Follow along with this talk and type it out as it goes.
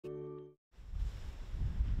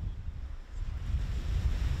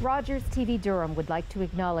Rogers TV Durham would like to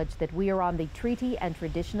acknowledge that we are on the treaty and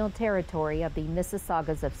traditional territory of the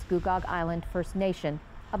Mississaugas of Scugog Island First Nation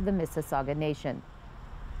of the Mississauga Nation.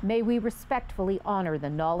 May we respectfully honor the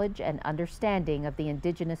knowledge and understanding of the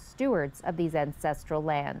Indigenous stewards of these ancestral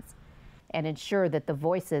lands and ensure that the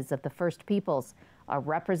voices of the First Peoples are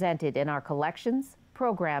represented in our collections,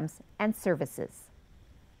 programs, and services.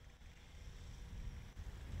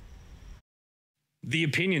 The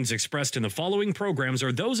opinions expressed in the following programs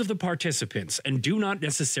are those of the participants and do not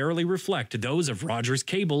necessarily reflect those of Rogers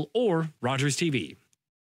Cable or Rogers TV.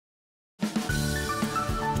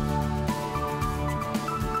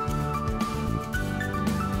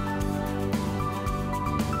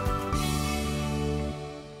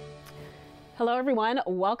 Hello, everyone.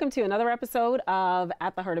 Welcome to another episode of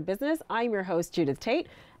At the Heart of Business. I'm your host, Judith Tate.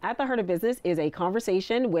 At the Heart of Business is a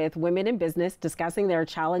conversation with women in business discussing their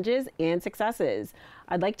challenges and successes.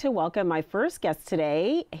 I'd like to welcome my first guest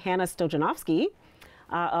today, Hannah Stojanovski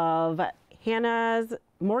of Hannah's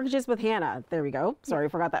Mortgages with Hannah. There we go. Sorry, I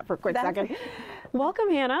forgot that for a quick second.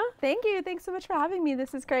 Welcome, Hannah. Thank you. Thanks so much for having me.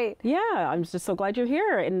 This is great. Yeah, I'm just so glad you're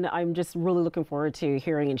here, and I'm just really looking forward to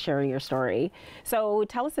hearing and sharing your story. So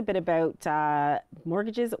tell us a bit about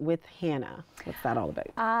Mortgages with Hannah. What's that all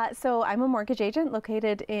about? So I'm a mortgage agent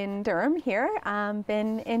located in Durham here.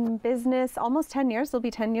 Been in business almost 10 years. It'll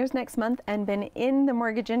be 10 years next month, and been in the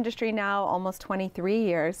mortgage industry now almost 23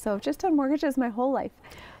 years. So I've just done mortgages my whole life.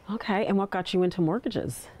 Okay, and what got you into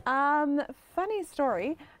mortgages? Funny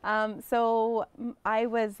story. So I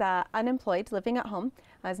was unemployed, living at home.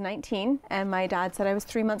 I was 19, and my dad said I was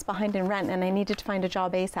 3 months behind in rent and I needed to find a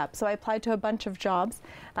job ASAP. So I applied to a bunch of jobs,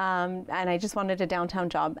 and I just wanted a downtown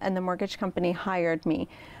job, and the mortgage company hired me.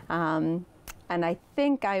 And I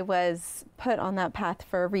think I was put on that path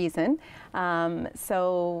for a reason.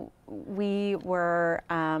 So we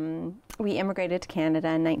immigrated to Canada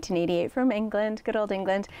in 1988 from England, good old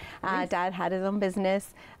England. Nice. Dad had his own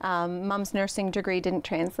business. Mom's nursing degree didn't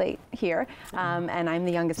translate here. And I'm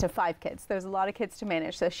the youngest of 5 kids. There's a lot of kids to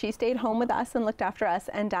manage. So she stayed home with us and looked after us,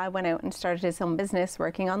 and Dad went out and started his own business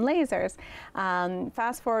working on lasers.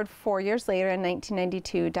 Fast forward 4 years later, in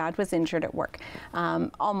 1992, Dad was injured at work.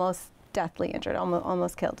 Almost deathly injured,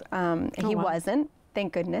 almost killed. He wasn't,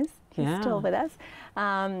 thank goodness. He's still with us.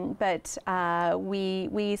 But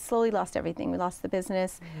we slowly lost everything. We lost the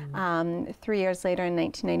business. 3 years later, in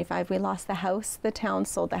 1995, we lost the house. The town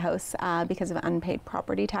sold the house because of unpaid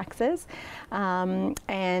property taxes. Yeah,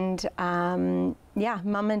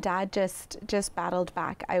 Mom and Dad just battled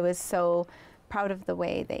back. I was so proud of the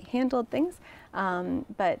way they handled things.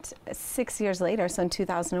 But 6 years later, so in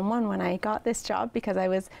 2001, when I got this job, because I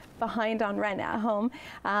was behind on rent at home,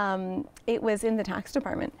 it was in the tax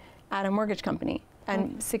department at a mortgage company.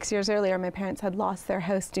 And 6 years earlier, my parents had lost their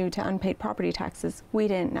house due to unpaid property taxes. We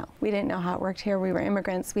didn't know. We didn't know how it worked here. We were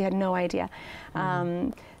immigrants. We had no idea.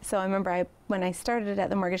 So I remember when I started at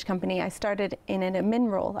the mortgage company, I started in an admin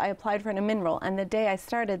role. I applied for an admin role. And the day I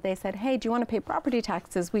started, they said, hey, do you want to pay property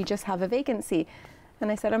taxes? We just have a vacancy. And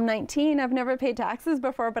I said, I'm 19. I've never paid taxes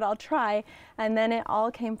before, but I'll try. And then it all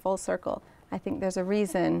came full circle. I think there's a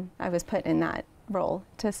reason I was put in that role,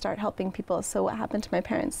 to start helping people, so what happened to my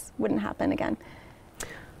parents wouldn't happen again.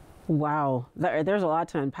 Wow, there's a lot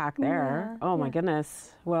to unpack there. Oh my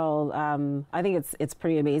goodness. Well, I think it's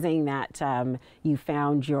pretty amazing that you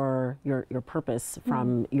found your purpose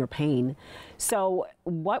from your pain. So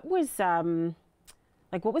what was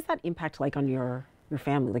what was that impact like on your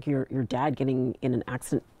family? Like your dad getting in an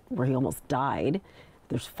accident where he almost died.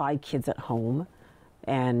 There's 5 kids at home,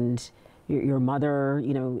 and your mother,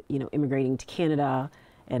 immigrating to Canada,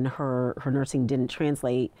 and her nursing didn't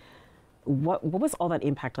translate. What was all that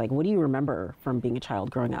impact like? What do you remember from being a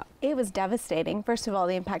child growing up? It was devastating. First of all,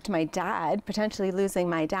 the impact to my dad, potentially losing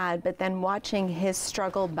my dad, but then watching his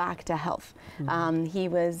struggle back to health. He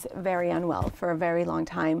was very unwell for a very long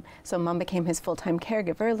time, so Mom became his full-time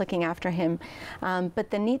caregiver, looking after him.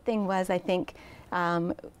 But the neat thing was, I think,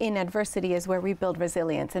 in adversity is where we build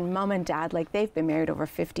resilience. And Mom and Dad, they've been married over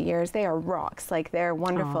 50 years. They are rocks. They're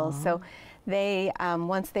wonderful. Aww. So they,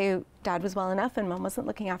 once Dad was well enough and Mom wasn't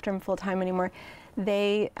looking after him full time anymore,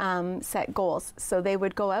 they set goals. So they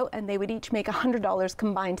would go out and they would each make $100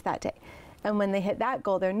 combined that day. And when they hit that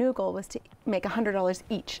goal, their new goal was to make $100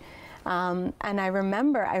 each. And I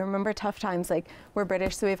remember tough times. We're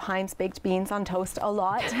British, so we have Heinz baked beans on toast a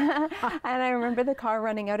lot. And I remember the car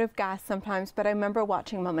running out of gas sometimes, but I remember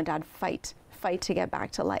watching Mom and Dad fight to get back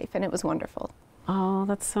to life, and it was wonderful. Oh,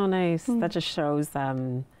 that's so nice. That just shows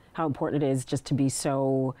how important it is just to be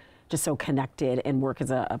so connected and work as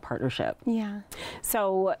a partnership. Yeah.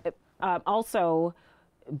 So also,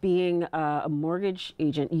 being a mortgage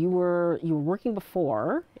agent, you were working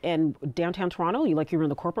before in downtown Toronto. You were in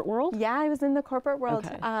the corporate world? Yeah, I was in the corporate world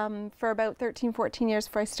Okay. for about 13, 14 years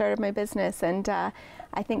before I started my business. And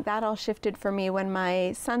I think that all shifted for me when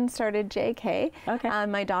my son started JK. Okay.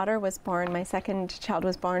 My daughter was born, my second child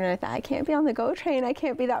was born, and I thought, I can't be on the GO train. I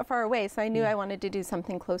can't be that far away. So I knew I wanted to do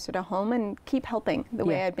something closer to home and keep helping the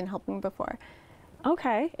way I'd been helping before.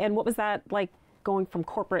 Okay. And what was that like, going from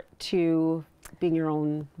corporate to being your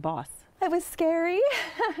own boss? It was scary.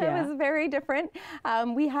 Yeah. It was very different.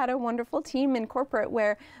 We had a wonderful team in corporate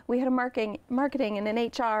where we had a marketing and an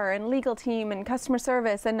HR and legal team and customer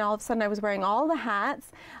service, and all of a sudden I was wearing all the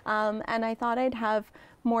hats, and I thought I'd have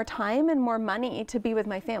more time and more money to be with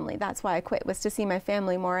my family. That's why I quit, was to see my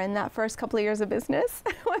family more. And that first couple of years of business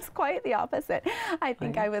was quite the opposite. I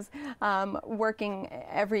think I was working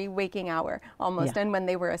every waking hour almost, and when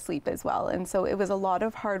they were asleep as well. And so it was a lot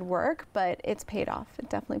of hard work, but it's paid off. It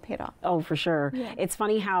definitely paid off. Oh, for sure. Yeah. It's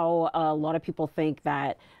funny how a lot of people think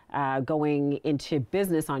that going into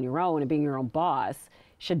business on your own and being your own boss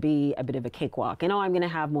should be a bit of a cakewalk. And I'm going to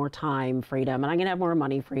have more time freedom and I'm going to have more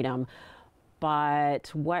money freedom.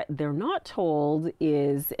 But what they're not told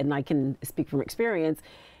is, and I can speak from experience,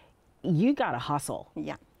 you got to hustle.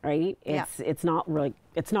 Yeah. Right? It's not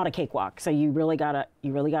a cakewalk. So you really got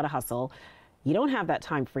to hustle. You don't have that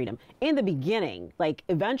time freedom in the beginning. Like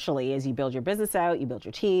eventually, as you build your business out, you build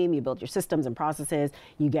your team, you build your systems and processes,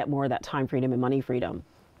 you get more of that time freedom and money freedom.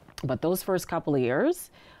 But those first couple of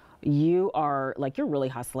years, you're really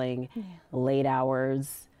hustling, late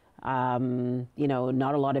hours, not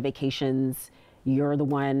a lot of vacations. You're the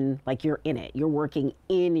one, you're in it. You're working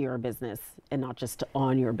in your business and not just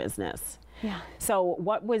on your business. Yeah. So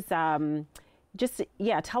what was,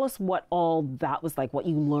 tell us what all that was like, what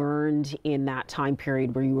you learned in that time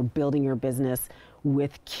period where you were building your business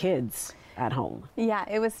with kids at home. Yeah,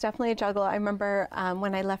 it was definitely a juggle. I remember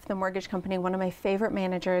when I left the mortgage company, one of my favorite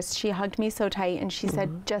managers, she hugged me so tight and she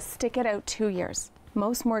said, just stick it out 2 years.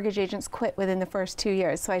 Most mortgage agents quit within the first 2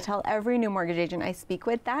 years. So I tell every new mortgage agent I speak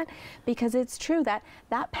with that, because it's true that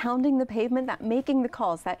pounding the pavement, that making the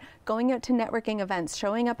calls, that going out to networking events,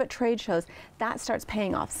 showing up at trade shows, that starts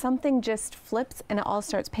paying off. Something just flips and it all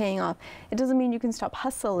starts paying off. It doesn't mean you can stop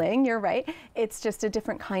hustling, you're right. It's just a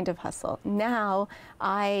different kind of hustle. Now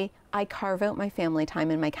I carve out my family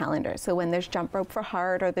time in my calendar. So when there's jump rope for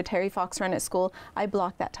Hard or the Terry Fox run at school, I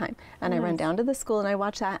block that time. And I run down to the school and I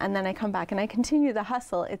watch that, and then I come back and I continue the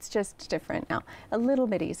hustle. It's just different now, a little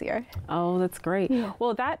bit easier. Oh, that's great. Yeah.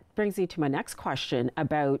 Well, that brings me to my next question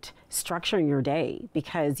about structuring your day,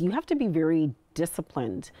 because you have to be very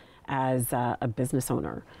disciplined as a business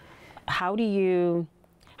owner. How do you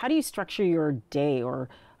structure your day or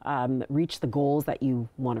reach the goals that you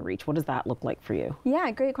want to reach? What does that look like for you? Yeah,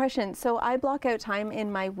 great question. So I block out time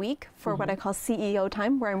in my week for what I call CEO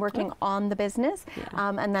time, where I'm working on the business.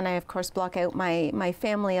 And then I, of course, block out my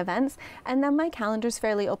family events. And then my calendar's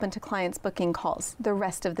fairly open to clients booking calls the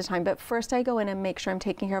rest of the time. But first I go in and make sure I'm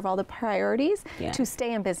taking care of all the priorities to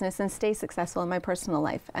stay in business and stay successful in my personal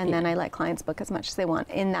life. And then I let clients book as much as they want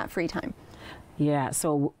in that free time. Yeah,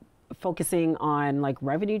 so focusing on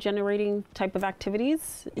revenue generating type of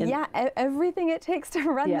activities? Everything it takes to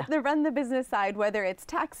run the business side, whether it's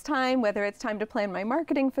tax time, whether it's time to plan my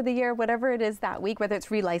marketing for the year, whatever it is that week, whether it's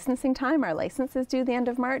relicensing time, our license is due the end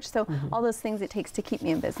of March. So all those things it takes to keep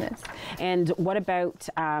me in business. And what about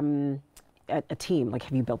a team?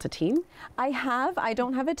 Have you built a team? I have. I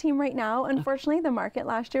don't have a team right now. Unfortunately, the market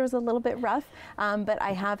last year was a little bit rough, but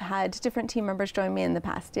I have had different team members join me in the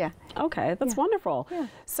past. Yeah. Okay, that's wonderful. Yeah.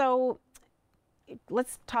 So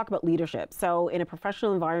let's talk about leadership. So in a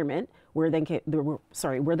professional environment where there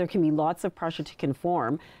can be lots of pressure to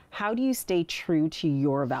conform, how do you stay true to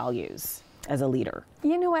your values as a leader?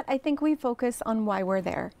 You know what? I think we focus on why we're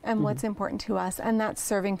there and what's important to us, and that's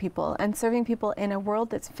serving people. And serving people in a world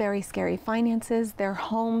that's very scary. Finances, their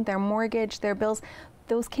home, their mortgage, their bills,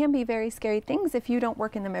 those can be very scary things if you don't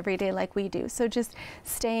work in them every day like we do. So just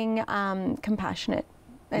staying compassionate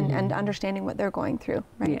and understanding what they're going through,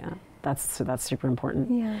 right? Yeah. That's super important.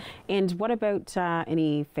 Yeah. And what about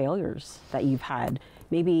any failures that you've had?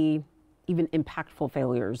 Maybe even impactful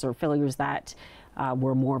failures or failures that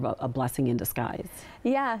were more of a blessing in disguise?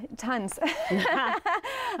 Yeah, tons.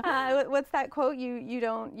 What's that quote? You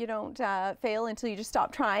don't fail until you just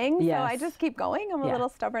stop trying. Yes. So I just keep going. I'm a little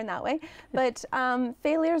stubborn that way. But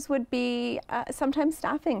failures would be sometimes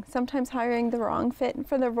staffing, sometimes hiring the wrong fit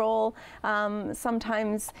for the role,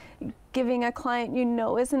 sometimes giving a client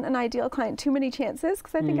isn't an ideal client too many chances,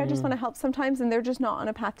 because I think I just want to help sometimes and they're just not on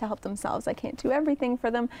a path to help themselves. I can't do everything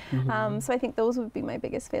for them. So I think those would be my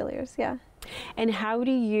biggest failures. Yeah. And how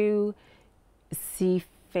do you see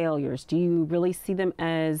failures? Do you really see them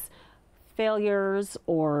as failures,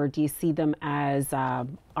 or do you see them as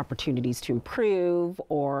opportunities to improve,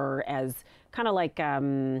 or as kind of like a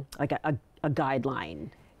guideline?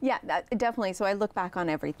 Yeah, definitely. So I look back on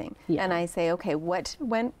everything and I say, okay, what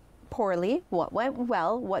went poorly, what went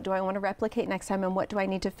well, what do I want to replicate next time, and what do I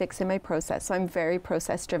need to fix in my process? So I'm very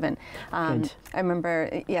process driven. I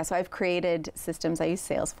remember, so I've created systems. I use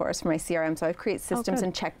Salesforce for my CRM, so I've created systems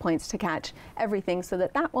and checkpoints to catch everything so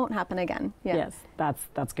that won't happen again. Yeah. Yes,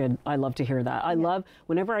 that's good. I love to hear that. I love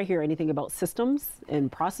whenever I hear anything about systems and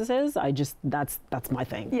processes, that's my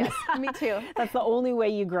thing. Yes, me too. That's the only way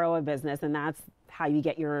you grow a business, and that's how you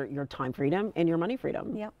get your time freedom and your money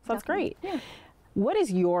freedom. Yep, so that's great. Yeah. What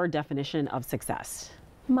is your definition of success?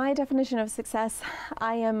 My definition of success,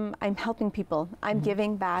 I'm helping people. I'm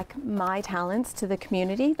giving back my talents to the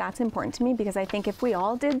community. That's important to me, because I think if we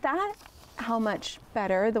all did that, how much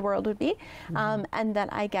better the world would be, and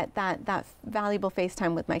that I get that valuable face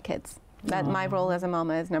time with my kids. That my role as a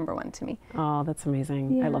mama is number one to me. Oh, that's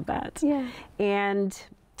amazing. Yeah. I love that. Yeah. And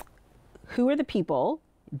who are the people,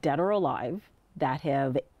 dead or alive, that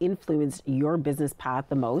have influenced your business path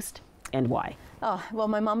the most, and why? Oh, well,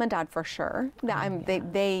 my mom and dad for sure.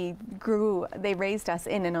 They raised us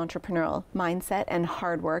in an entrepreneurial mindset and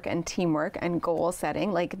hard work and teamwork and goal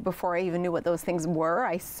setting. Like, before I even knew what those things were,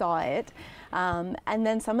 I saw it. And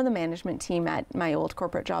then some of the management team at my old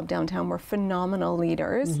corporate job downtown were phenomenal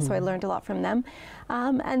leaders, so I learned a lot from them.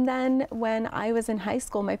 And then when I was in high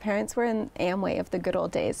school, my parents were in Amway of the good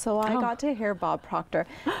old days, so I got to hear Bob Proctor,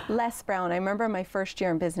 Les Brown. I remember my first year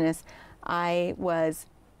in business, I was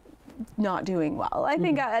not doing well. I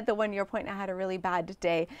think at the 1 year point I had a really bad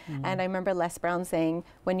day, and I remember Les Brown saying,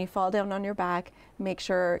 when you fall down on your back, make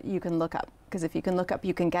sure you can look up, because if you can look up,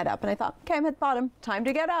 you can get up. And I thought, okay, I'm at the bottom, time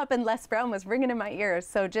to get up. And Les Brown was ringing in my ears.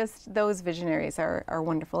 So just those visionaries are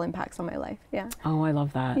wonderful impacts on my life. Yeah. Oh, I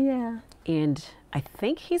love that. Yeah. And I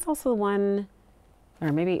think he's also the one,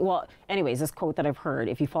 or maybe, well, anyways, this quote that I've heard,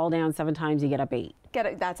 if you fall down 7 times, you get up 8. Get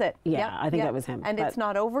it. That's it. Yeah, I think that was him. And it's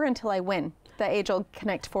not over until I win. The age-old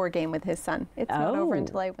Connect 4 game with his son. It's not over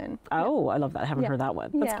until I win. Oh, I love that. I haven't heard that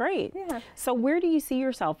one. That's great. Yeah. So where do you see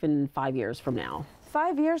yourself in 5 years from now?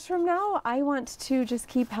 5 years from now, I want to just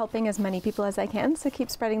keep helping as many people as I can. So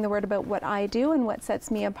keep spreading the word about what I do and what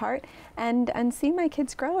sets me apart, and see my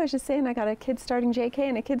kids grow. I was just saying, I got a kid starting JK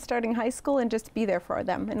and a kid starting high school, and just be there for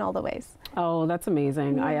them in all the ways. Oh, that's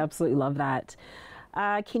amazing. Yeah. I absolutely love that.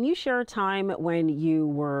 Can you share a time when you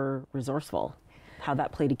were resourceful? How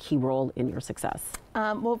that played a key role in your success?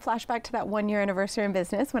 We'll flash back to that 1 year anniversary in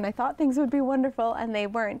business when I thought things would be wonderful and they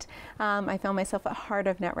weren't. I found myself at Heart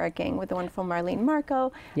of Networking with the wonderful Marlene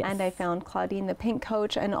Marco, and I found Claudine the Pink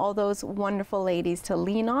Coach and all those wonderful ladies to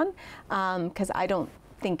lean on, because I don't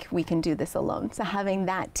think we can do this alone. So having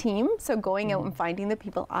that team, so going out and finding the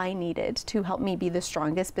people I needed to help me be the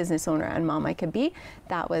strongest business owner and mom I could be,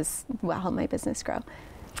 that was what helped my business grow.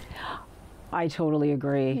 I totally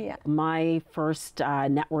agree. Yeah. My first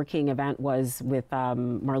networking event was with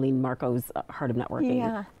Marlene Marco's Heart of Networking.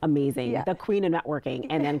 Yeah. Amazing. Yeah. The queen of networking.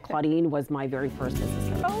 And then Claudine was my very first business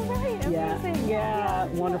coach. Oh, right. Amazing. Yeah.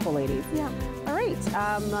 Wonderful ladies. Yeah. All right.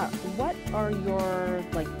 What are your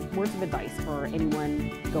words of advice for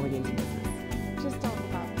anyone going into business? Just don't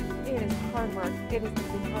give up. It is hard work. It is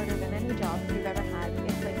going to be harder than any job you've ever had.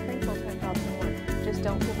 It's like 3 full-time jobs in one. Just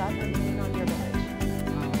don't give up and lean on your village.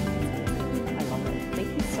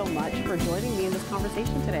 Thank you so much for joining me in this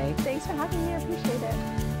conversation today. Thanks for having me. I appreciate it.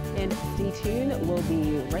 And stay tuned. We'll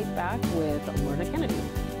be right back with Lorna Kennedy.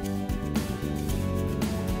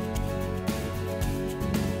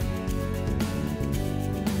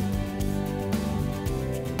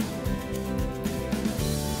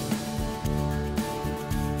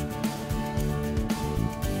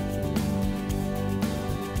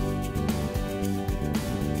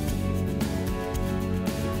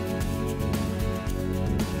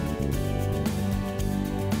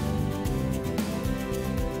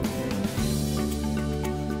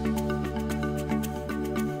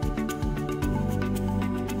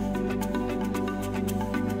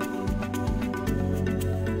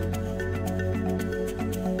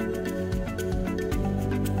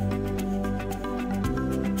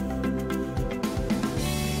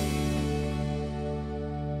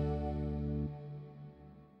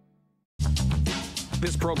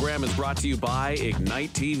 This program is brought to you by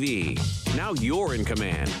Ignite TV. Now you're in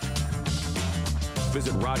command.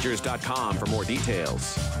 Visit Rogers.com for more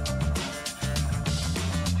details.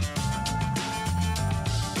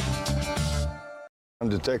 I'm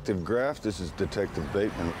Detective Graff. This is Detective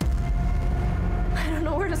Bateman. I don't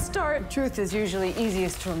know where to start. Truth is usually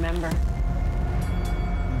easiest to remember.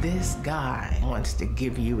 This guy wants to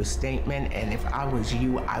give you a statement, and if I was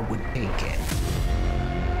you, I would take it.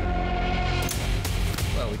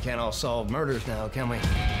 Well, we can't all solve murders now, can we?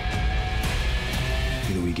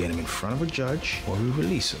 Either we get him in front of a judge, or we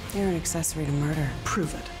release him. You're an accessory to murder.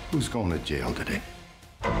 Prove it. Who's going to jail today?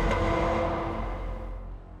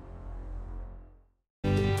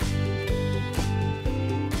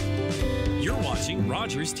 You're watching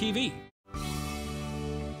Rogers TV.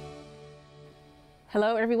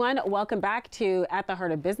 Hello, everyone. Welcome back to At the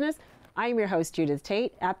Heart of Business. I'm your host, Judith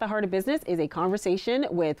Tate. At the Heart of Business is a conversation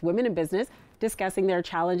with women in business discussing their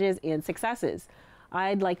challenges and successes.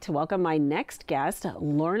 I'd like to welcome my next guest,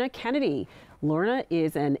 Lorna Kennedy. Lorna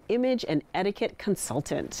is an image and etiquette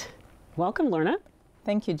consultant. Welcome, Lorna.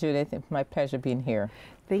 Thank you, Judith. It's my pleasure being here.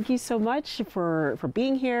 Thank you so much for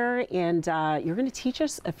being here. And you're going to teach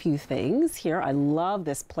us a few things here. I love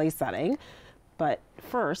this place setting. But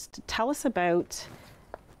first, tell us about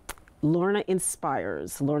Lorna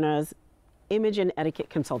Inspires, Lorna's image and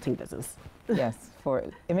etiquette consulting business. Yes, for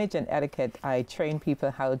image and etiquette, I train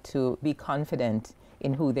people how to be confident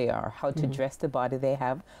in who they are, how to dress the body they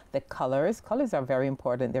have, the colors. Colors are very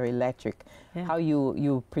important, they're electric. Yeah. How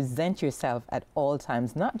you present yourself at all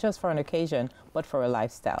times, not just for an occasion, but for a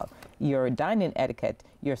lifestyle. Your dining etiquette,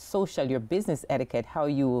 your social, your business etiquette, how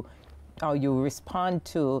you respond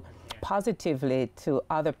to positively to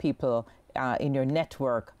other people in your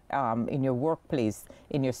network, in your workplace,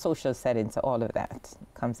 in your social settings, all of that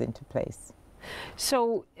comes into place.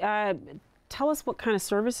 So tell us what kind of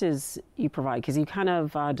services you provide, because you kind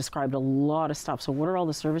of described a lot of stuff. So what are all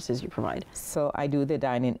the services you provide? So I do the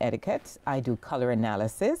dining etiquette, I do color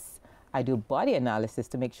analysis, I do body analysis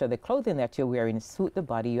to make sure the clothing that you're wearing suit the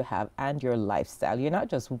body you have and your lifestyle. You're not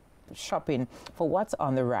just shopping for what's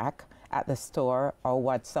on the rack at the store or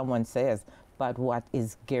what someone says, but what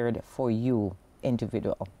is geared for you,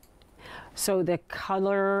 individual. So the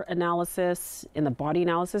color analysis and the body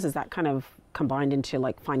analysis, is that kind of combined into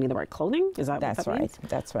like finding the right clothing? Is that That's what that right. means?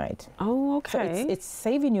 That's right. Oh, okay. So it's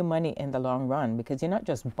saving you money in the long run, because you're not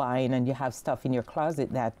just buying and you have stuff in your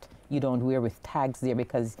closet that you don't wear with tags there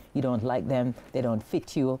because you don't like them, they don't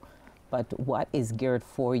fit you. But what is geared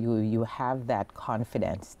for you, you have that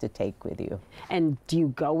confidence to take with you. And do you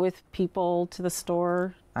go with people to the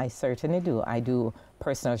store? I certainly do. I do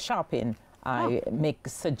personal shopping. I make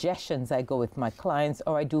suggestions. I go with my clients,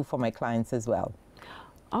 or I do for my clients as well.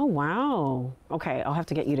 Oh, wow. Okay, I'll have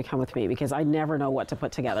to get you to come with me because I never know what to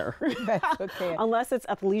put together. That's okay. Unless it's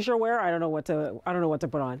athleisure wear, I don't know what to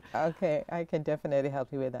put on. Okay, I can definitely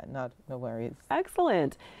help you with that. No worries.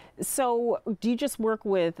 Excellent. So, do you just work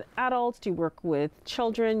with adults? Do you work with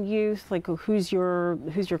children, youth? Like, who's your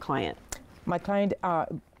client? My client are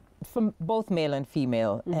from both male and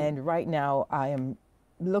female, and right now I am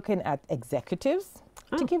looking at executives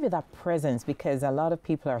to give you that presence, because a lot of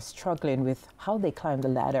people are struggling with how they climb the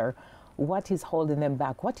ladder, what is holding them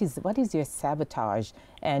back, what is their sabotage,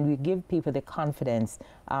 and we give people the confidence.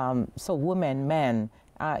 So women, men,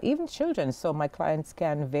 even children, so my clients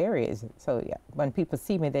can vary. So yeah, when people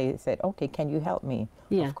see me, they said, okay, can you help me?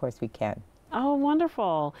 Yeah. Of course we can. Oh,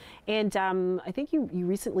 wonderful. And I think you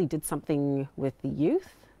recently did something with the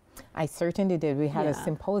youth? I certainly did. We had a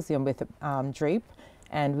symposium with DRAPE,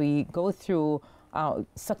 and we go through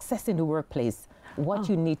success in the workplace, what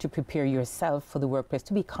you need to prepare yourself for the workplace,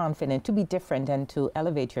 to be confident, to be different, and to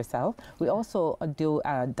elevate yourself. We also do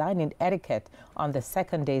dining etiquette on the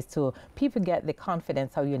second day, so people get the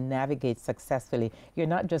confidence how you navigate successfully. You're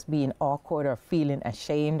not just being awkward or feeling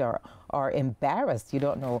ashamed or embarrassed. You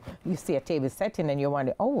don't know. You see a table setting and you're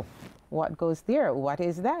wondering, oh, what goes there? What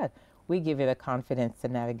is that? We give you the confidence to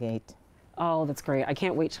navigate. Oh, that's great. I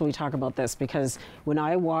can't wait till we talk about this, because when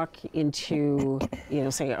I walk into,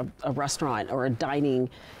 say a restaurant or a dining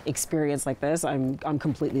experience like this, I'm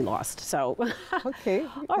completely lost. So, okay.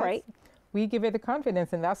 All right. We give you the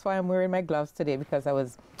confidence, and that's why I'm wearing my gloves today, because I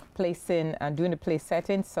was placing and doing a place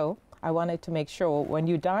setting. So I wanted to make sure when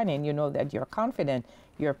you dine in, you know that you're confident.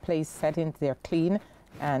 Your place settings, they're clean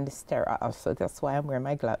and sterile. So that's why I'm wearing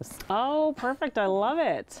my gloves. Oh, perfect. I love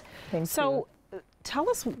it. Thank you. So tell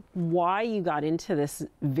us why you got into this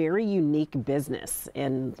very unique business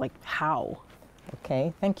and like how.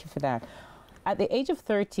 Okay, thank you for that. At the age of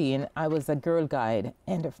 13, I was a girl guide,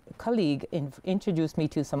 and a colleague introduced me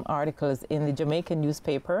to some articles in the Jamaican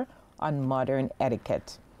newspaper on modern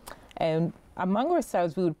etiquette. And among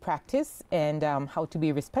ourselves, we would practice and how to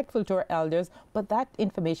be respectful to our elders, but that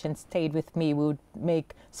information stayed with me. We would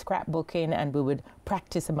make scrapbooking and we would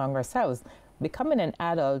practice among ourselves. Becoming an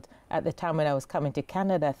adult at the time when I was coming to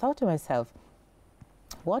Canada, I thought to myself,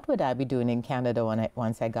 what would I be doing in Canada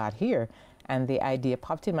once I got here? And the idea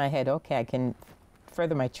popped in my head, okay, I can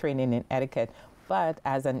further my training in etiquette. But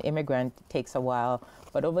as an immigrant, it takes a while.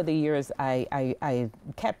 But over the years, I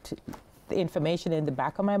kept the information in the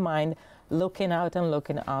back of my mind, looking out and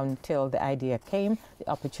looking until the idea came, the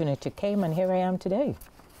opportunity came, and here I am today.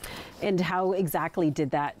 And how exactly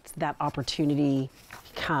did that opportunity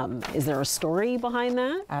come? Is there a story behind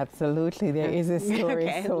that? Absolutely, there is a story.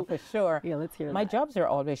 Okay. So for sure. Yeah, let's hear My that. jobs are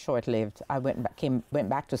always short-lived. I went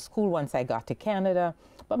back to school once I got to Canada,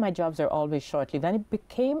 but my jobs are always short-lived. And it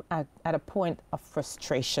became at a point of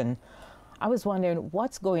frustration. I was wondering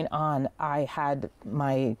what's going on. I had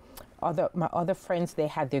my other friends, they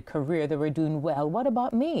had their career, they were doing well. What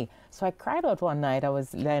about me? So I cried out one night. I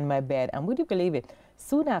was laying in my bed, and would you believe it?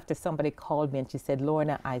 Soon after, somebody called me and she said,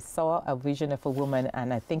 Lorna, I saw a vision of a woman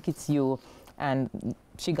and I think it's you. And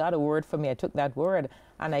she got a word for me. I took that word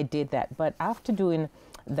and I did that. But after doing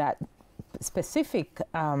that specific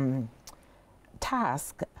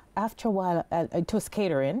task, after a while, it was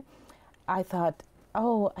catering, I thought,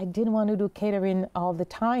 oh, I didn't want to do catering all the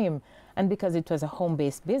time. And because it was a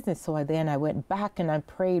home-based business, so then I went back and I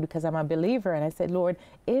prayed because I'm a believer. And I said, Lord,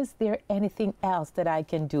 is there anything else that I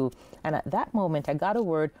can do? And at that moment, I got a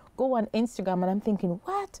word, go on Instagram. And I'm thinking,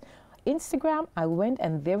 what? Instagram? I went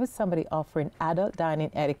and there was somebody offering adult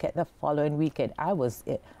dining etiquette the following weekend. I was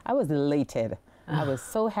elated. I was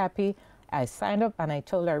so happy. I signed up and I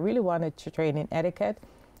told her I really wanted to train in etiquette.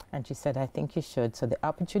 And she said, I think you should. So the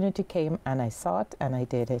opportunity came and I saw it and I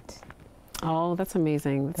did it. Oh, that's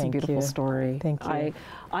amazing. That's a beautiful story. Thank you.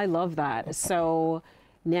 I love that. So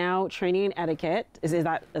now training in etiquette, is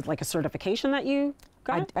that like a certification that you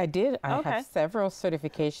got? I did. I have several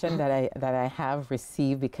certifications that I have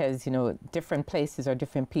received because, you know, different places or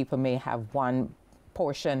different people may have one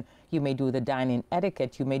portion. You may do the dining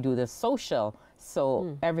etiquette, you may do the social.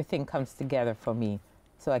 So everything comes together for me.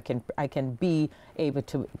 So I can be able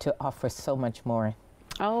to offer so much more.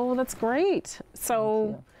 Oh, that's great.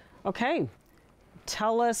 So, okay,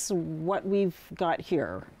 tell us what we've got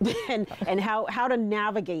here and how to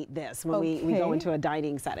navigate this when we go into a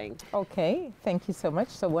dining setting. Okay, thank you so much.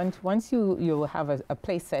 So once you have a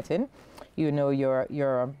place setting, you know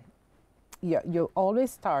you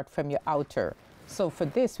always start from your outer. So for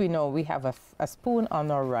this, we know we have a spoon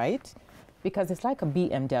on our right, because it's like a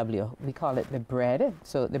BMW. We call it the bread.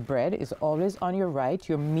 So the bread is always on your right,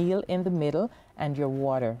 your meal in the middle, and your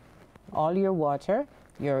water. All your water,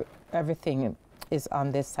 everything is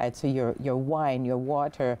on this side. So your wine, your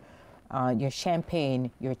water, your champagne,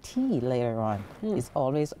 your tea later on is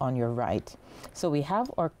always on your right. So we have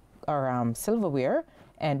our silverware,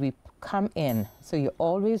 and we come in. So you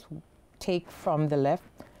always take from the left,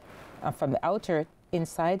 from the outer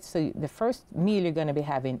inside. So the first meal you're going to be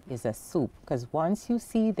having is a soup, because once you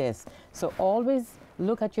see this, so always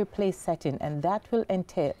look at your place setting, and that will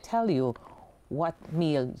tell you what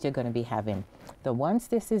meal you're going to be having. Once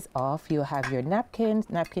this is off, you have your napkins.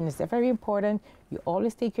 Napkin is very important. You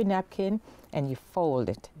always take your napkin and you fold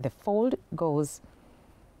it. The fold goes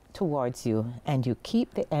towards you and you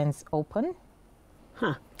keep the ends open.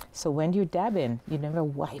 So when you dab in, you never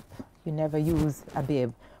wipe. You never use a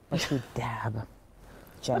bib, but you dab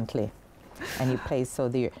gently, and you place so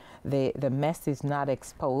the mess is not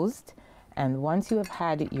exposed. And once you have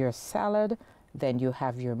had your salad, then you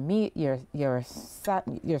have your meat, start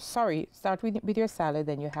with your salad,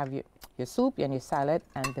 then you have your soup and your salad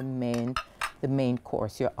and the main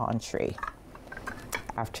course, your entree.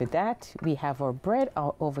 After that, we have our bread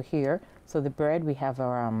over here. So the bread, we have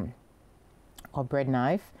our bread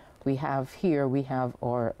knife. We have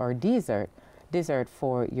our dessert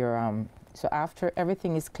for your so after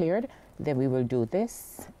everything is cleared, then we will do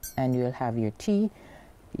this, and you'll have your tea,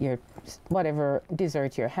 your whatever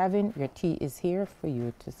dessert you're having. Your tea is here for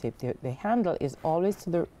you to sip. The handle is always to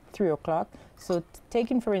the 3 o'clock. So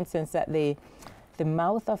taking, for instance, that the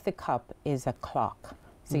mouth of the cup is a clock.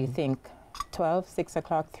 So you think 12, 6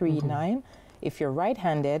 o'clock, 3, 9. If you're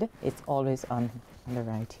right-handed, it's always on the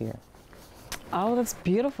right here. Oh, that's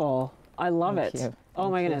beautiful. I love it. Thank you. Oh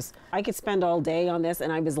my goodness. I could spend all day on this,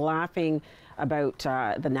 and I was laughing about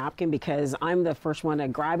the napkin, because I'm the first one to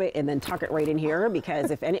grab it and then tuck it right in here,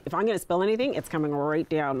 because if I'm going to spill anything, it's coming right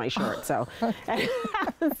down my shirt. So,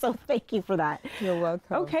 so thank you for that. You're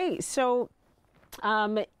welcome. Okay, so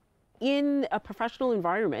in a professional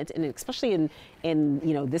environment, and especially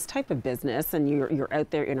in this type of business, and you're out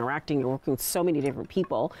there interacting, you're working with so many different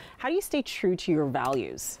people, how do you stay true to your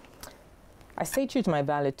values? I stay true to my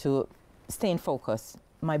value to stay in focus.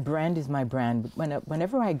 My brand is my brand.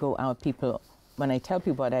 Whenever I go out, when I tell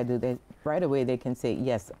people what I do, right away they can say,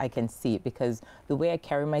 yes, I can see it, because the way I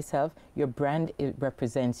carry myself, your brand, it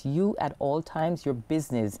represents you at all times, your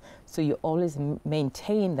business. So you always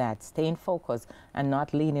maintain that, stay in focus, and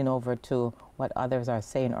not leaning over to what others are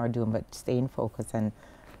saying or doing, but stay in focus and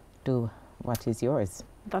do what is yours.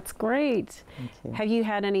 That's great. Thank you. Have you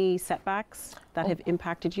had any setbacks that have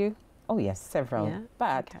impacted you? Oh yes, several. Yeah?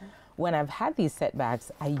 But when I've had these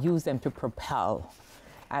setbacks, I use them to propel.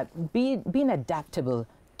 Being adaptable,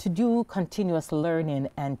 to do continuous learning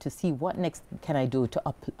and to see what next can I do to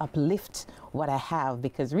uplift what I have,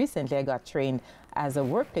 because recently I got trained as a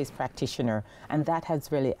workplace practitioner, and that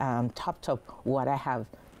has really topped up what I have,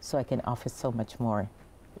 so I can offer so much more.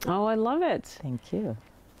 Oh, I love it. Thank you.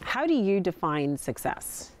 How do you define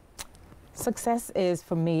success? Success is,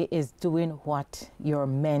 for me, is doing what you're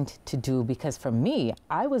meant to do, because for me,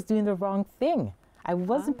 I was doing the wrong thing. I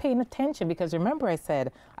wasn't paying attention, because remember I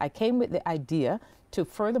said I came with the idea to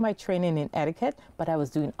further my training in etiquette, but I was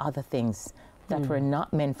doing other things that were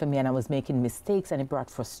not meant for me, and I was making mistakes, and it brought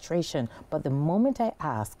frustration. But the moment I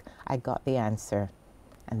asked, I got the answer.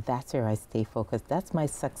 And that's where I stay focused. That's my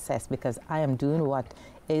success, because I am doing what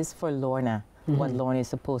is for Lorna, what Lorna is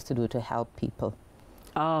supposed to do to help people.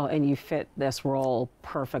 Oh, and you fit this role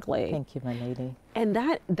perfectly. Thank you, my lady. And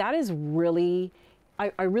that is really,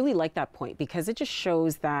 I really like that point, because it just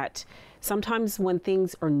shows that sometimes when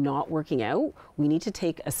things are not working out, we need to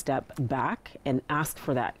take a step back and ask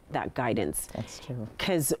for that guidance. That's true.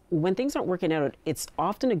 Because when things aren't working out, it's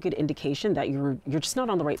often a good indication that you're just not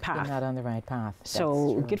on the right path. You're not on the right path.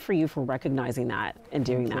 So good for you for recognizing that and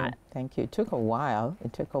doing that. Thank you. It took a while.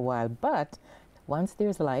 But once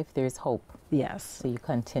there's life, there's hope. Yes. So you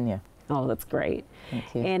continue. Oh, that's great. Thank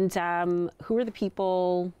you. And who are the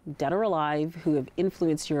people, dead or alive, who have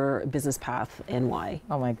influenced your business path, and why?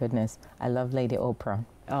 Oh my goodness. I love Lady Oprah.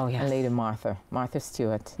 Oh, yes. And Lady Martha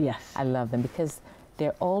Stewart. Yes. I love them because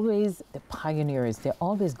they're always the pioneers. They're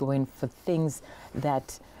always going for things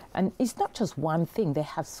that, and it's not just one thing. They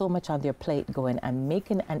have so much on their plate going and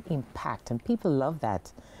making an impact. And people love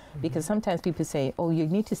that. Because sometimes people say, oh, you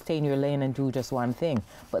need to stay in your lane and do just one thing.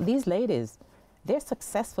 But these ladies, they're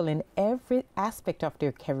successful in every aspect of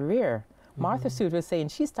their career. Martha Stewart was saying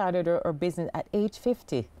she started her business at age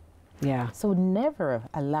 50. Yeah. So never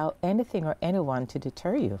allow anything or anyone to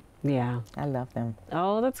deter you. Yeah. I love them.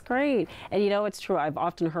 Oh, that's great. And it's true. I've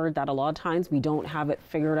often heard that a lot of times we don't have it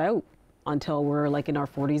figured out until we're like in our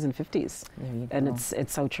 40s and 50s. There you And go.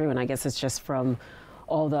 it's so true. And I guess it's just from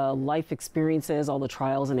all the life experiences, all the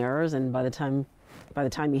trials and errors, and by the time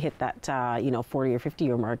you hit that 40 or 50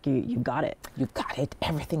 year mark, you've got it. You got it.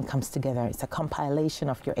 Everything comes together. It's a compilation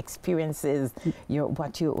of your experiences,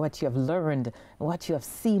 what you have learned, what you have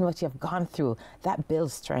seen, what you have gone through. That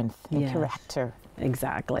builds strength and character.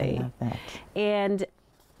 Exactly. I love that. And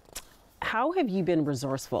how have you been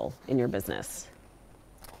resourceful in your business?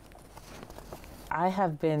 I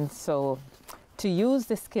have been to use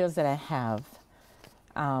the skills that I have.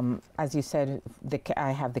 As you said,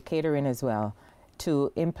 I have the catering as well,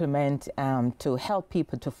 to implement, to help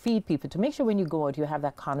people, to feed people, to make sure when you go out you have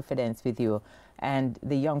that confidence with you, and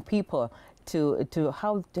the young people to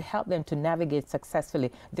help them to navigate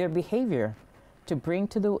successfully their behavior, to bring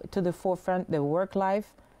to the forefront the work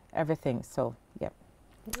life, everything. So yeah.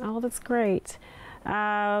 Oh, that's great.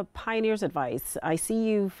 Pioneer's advice. I see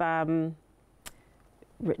you've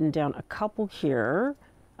written down a couple here.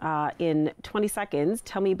 In 20 seconds,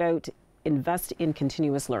 tell me about invest in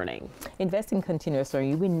continuous learning. Invest in continuous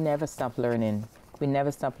learning. We never stop learning. We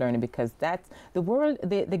never stop learning, because that's the world,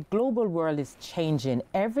 the global world is changing.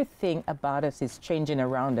 Everything about us is changing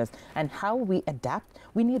around us, and how we adapt,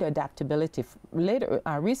 we need adaptability.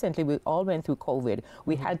 Recently, we all went through COVID.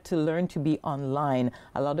 We had to learn to be online.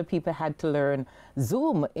 A lot of people had to learn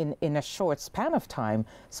Zoom in a short span of time.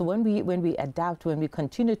 So when we adapt, when we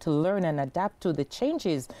continue to learn and adapt to the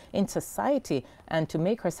changes in society and to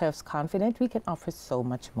make ourselves confident, we can offer so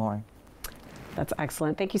much more. That's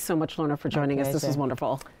excellent. Thank you so much, Lorna, for joining us. This was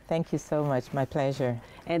wonderful. Thank you so much. My pleasure.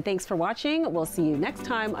 And thanks for watching. We'll see you next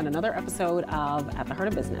time on another episode of At the Heart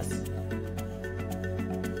of Business.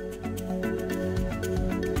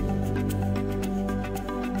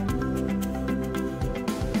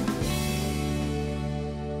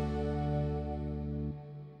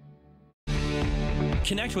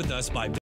 Connect with us by